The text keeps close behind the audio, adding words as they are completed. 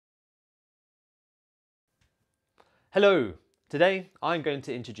Hello! Today I'm going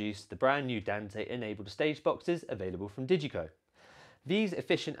to introduce the brand new Dante enabled stage boxes available from DiGiCo. These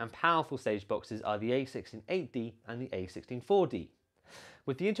efficient and powerful stage boxes are the A168D and the A164D.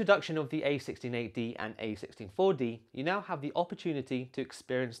 With the introduction of the A168D and A164D, you now have the opportunity to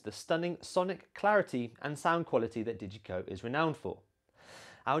experience the stunning sonic clarity and sound quality that DiGiCo is renowned for.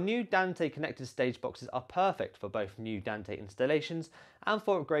 Our new Dante connected stage boxes are perfect for both new Dante installations and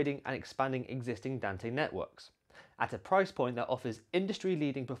for upgrading and expanding existing Dante networks, at a price point that offers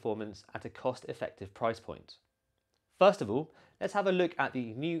industry-leading performance at a cost-effective price point. First of all, let's have a look at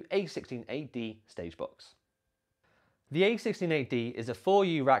the new A168D stage box. The A168D is a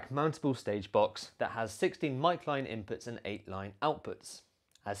 4U rack mountable stage box that has 16 mic line inputs and 8 line outputs.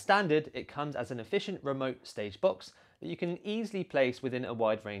 As standard, it comes as an efficient remote stage box that you can easily place within a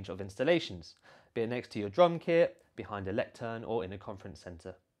wide range of installations, be it next to your drum kit, behind a lectern or in a conference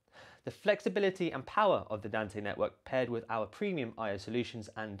centre. The flexibility and power of the Dante network paired with our premium I/O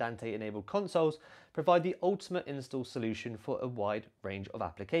solutions and Dante enabled consoles provide the ultimate install solution for a wide range of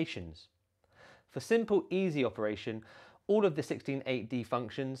applications. For simple, easy operation, all of the 16 8D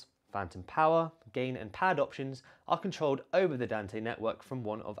functions, phantom power, gain and pad options are controlled over the Dante network from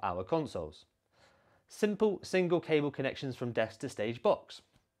one of our consoles. Simple single cable connections from desk to stage box.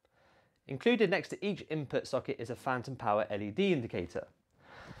 Included next to each input socket is a phantom power LED indicator,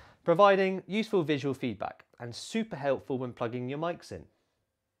 providing useful visual feedback and super helpful when plugging your mics in.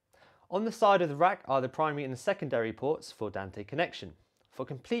 On the side of the rack are the primary and secondary ports for Dante connection. For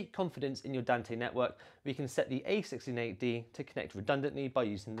complete confidence in your Dante network, we can set the A168D to connect redundantly by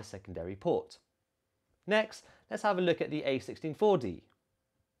using the secondary port. Next, let's have a look at the A164D.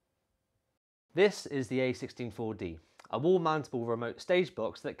 This is the A164D, a wall-mountable remote stage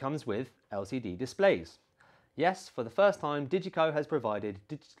box that comes with LCD displays. Yes, for the first time, DiGiCo has provided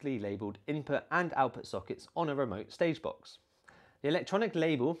digitally labelled input and output sockets on a remote stage box. The electronic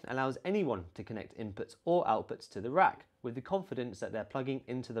label allows anyone to connect inputs or outputs to the rack with the confidence that they're plugging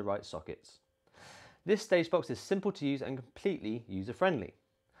into the right sockets. This stage box is simple to use and completely user-friendly.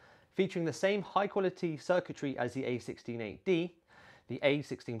 Featuring the same high-quality circuitry as the A168D, the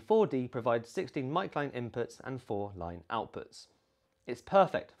A164D provides 16 mic line inputs and 4 line outputs. It's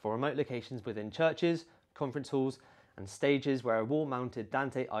perfect for remote locations within churches, conference halls and stages where a wall-mounted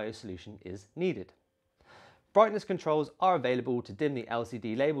Dante I/O solution is needed. Brightness controls are available to dim the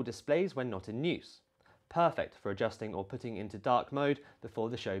LCD label displays when not in use. Perfect for adjusting or putting into dark mode before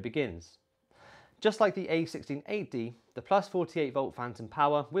the show begins. Just like the A168D, the plus 48 volt phantom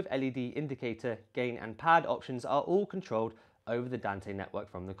power with LED indicator, gain and pad options are all controlled over the Dante network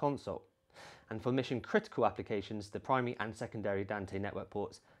from the console. And for mission critical applications, the primary and secondary Dante network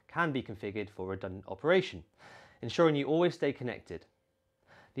ports can be configured for redundant operation, ensuring you always stay connected.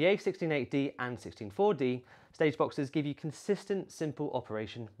 The A168D and 164D stage boxes give you consistent, simple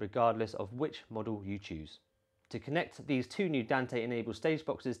operation regardless of which model you choose. To connect these two new Dante enabled stage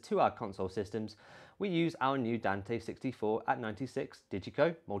boxes to our console systems, we use our new Dante 64@96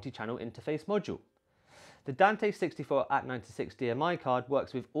 DiGiCo multi-channel interface module. The Dante 64@96 DMI card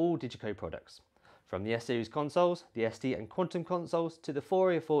works with all DiGiCo products, from the S-Series consoles, the SD and Quantum consoles, to the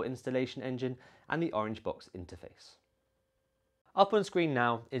 404 installation engine and the Orange Box interface. Up on screen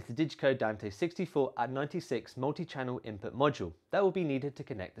now is the DiGiCo Dante 64@96 multi-channel input module that will be needed to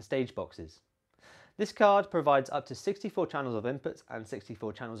connect the stage boxes. This card provides up to 64 channels of inputs and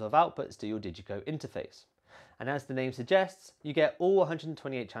 64 channels of outputs to your DiGiCo interface. And as the name suggests, you get all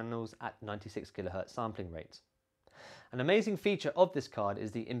 128 channels at 96 kHz sampling rate. An amazing feature of this card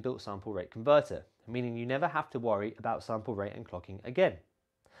is the inbuilt sample rate converter, meaning you never have to worry about sample rate and clocking again.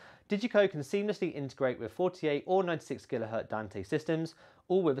 DiGiCo can seamlessly integrate with 48 or 96 kHz Dante systems,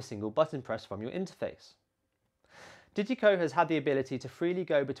 all with a single button press from your interface. DiGiCo has had the ability to freely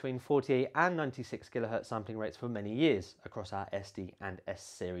go between 48 and 96 kHz sampling rates for many years across our SD and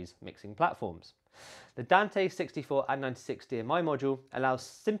S-Series mixing platforms. The Dante 64@96 DMI module allows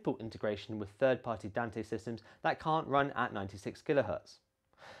simple integration with third-party Dante systems that can't run at 96 kHz.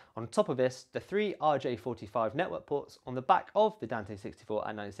 On top of this, the 3 RJ45 network ports on the back of the Dante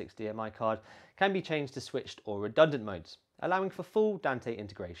 64@96 DMI card can be changed to switched or redundant modes, allowing for full Dante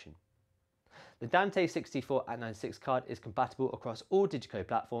integration. The Dante 64@96 card is compatible across all DiGiCo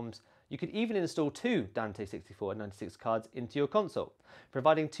platforms. You could even install 2 Dante 64@96 cards into your console,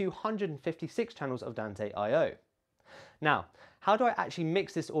 providing 256 channels of Dante I/O. Now, how do I actually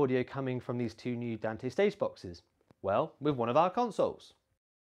mix this audio coming from these 2 new Dante stage boxes? Well, with one of our consoles.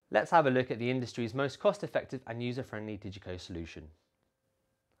 Let's have a look at the industry's most cost-effective and user-friendly DiGiCo solution.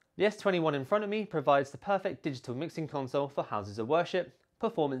 The S21 in front of me provides the perfect digital mixing console for houses of worship,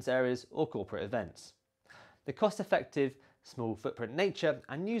 performance areas or corporate events. The cost-effective, small footprint nature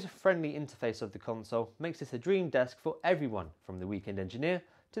and user-friendly interface of the console makes this a dream desk for everyone from the weekend engineer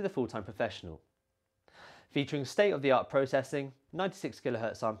to the full-time professional. Featuring state-of-the-art processing, 96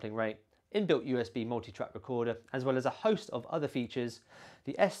 kHz sampling rate, inbuilt USB multi-track recorder, as well as a host of other features,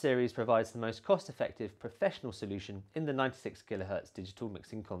 the S-Series provides the most cost-effective professional solution in the 96 kHz digital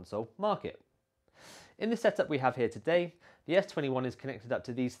mixing console market. In the setup we have here today, the S21 is connected up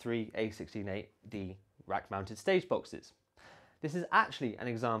to these three A168D rack-mounted stage boxes. This is actually an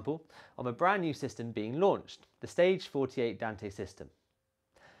example of a brand new system being launched, the Stage 48 Dante system.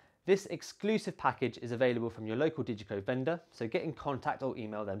 This exclusive package is available from your local DiGiCo vendor, so get in contact or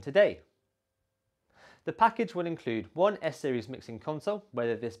email them today. The package will include one S-Series mixing console,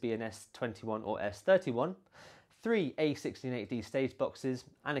 whether this be an S21 or S31, three A168D stage boxes,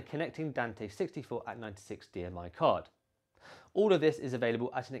 and a connecting Dante 64x96 DMI card. All of this is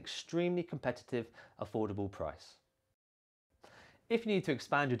available at an extremely competitive, affordable price. If you need to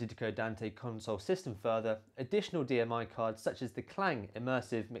expand your DiGiCo Dante console system further, additional DMI cards such as the Clang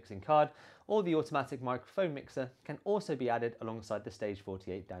immersive mixing card or the automatic microphone mixer can also be added alongside the Stage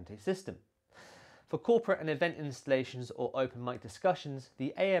 48 Dante system. For corporate and event installations or open mic discussions,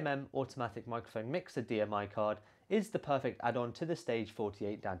 the AMM automatic microphone mixer DMI card is the perfect add-on to the Stage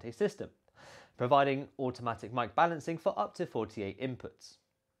 48 Dante system, providing automatic mic balancing for up to 48 inputs.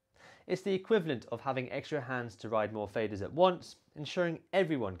 It's the equivalent of having extra hands to ride more faders at once, ensuring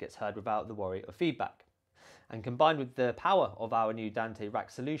everyone gets heard without the worry of feedback. And combined with the power of our new Dante rack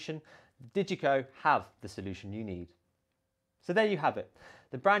solution, DiGiCo have the solution you need. So there you have it,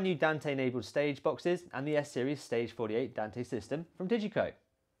 the brand new Dante enabled stage boxes and the S-Series Stage 48 Dante system from DiGiCo.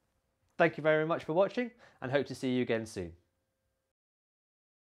 Thank you very much for watching and hope to see you again soon.